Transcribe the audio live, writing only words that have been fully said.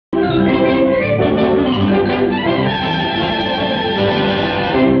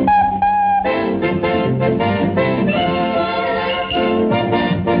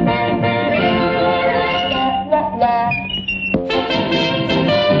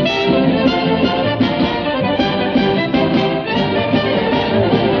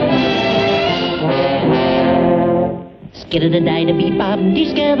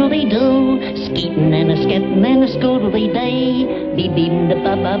Skid-a-da-da-bee-bob-dee-skiddly-doo, skeetin' and a-skettin' and a-skoodly-day,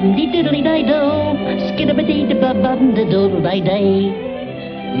 bee-beem-da-bob-bob-dee-diddly-day-doo, skid-a-ba-dee-da-bob-bob-da-doodly-day.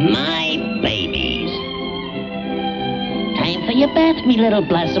 My babies. Time for your bath, me little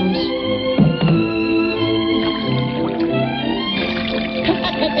blossoms.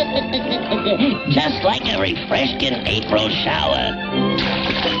 Just like a refreshing April shower.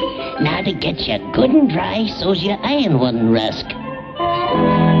 Now to get you good and dry so's your iron wouldn't rust.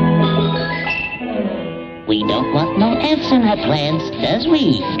 We don't want no ants in our plants, does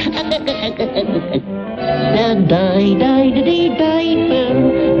we?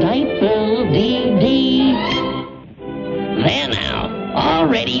 Die-die-die-dee-die-diaper, there now, all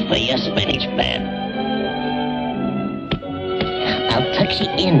ready for your spinach bed. I'll tuck you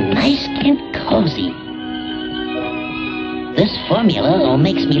in nice and cozy. This formula all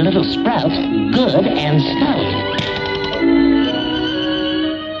makes me little sprout good and stout.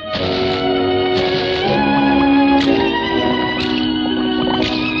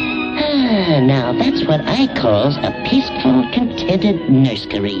 Now that's what I calls a peaceful, contented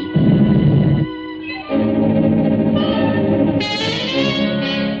nursery.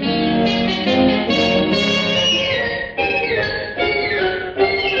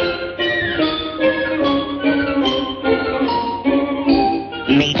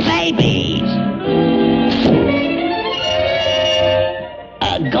 Me babies. A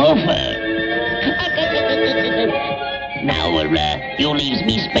gopher. Now you leaves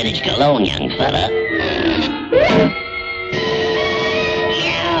me spinach alone, young fella.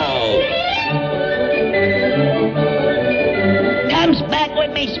 Yow! Comes back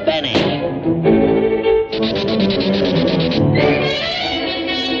with me spinach.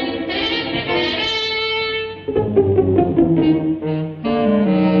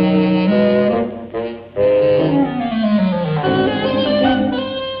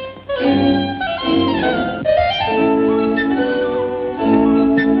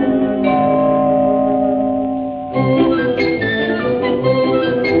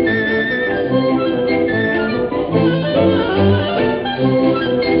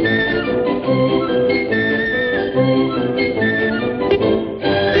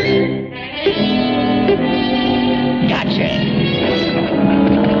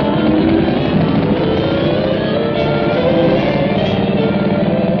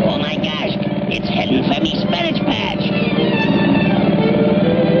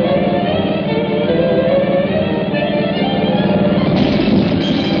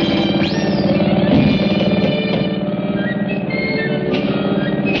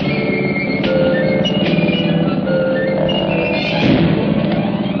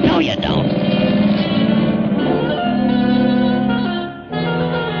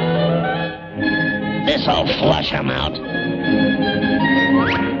 This'll flush 'em out.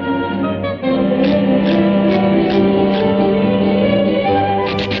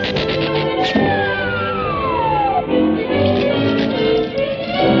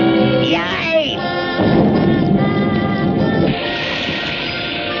 Yay!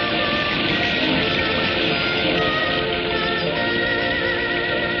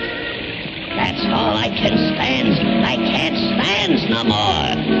 That's all I can stand. I can't stand no more.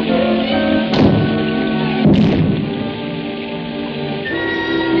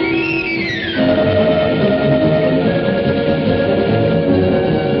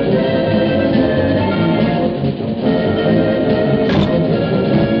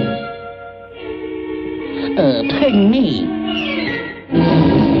 Pardon me.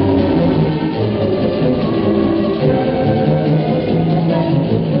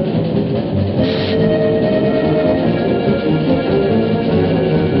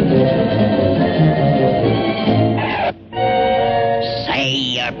 Say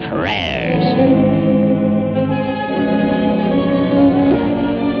your prayers.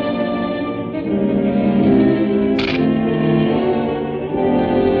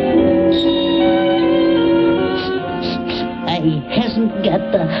 He hasn't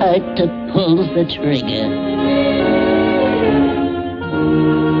got the heart to pull the trigger.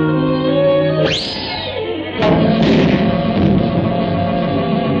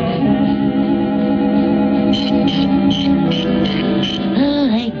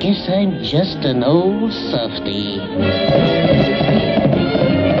 I guess I'm just an old softy.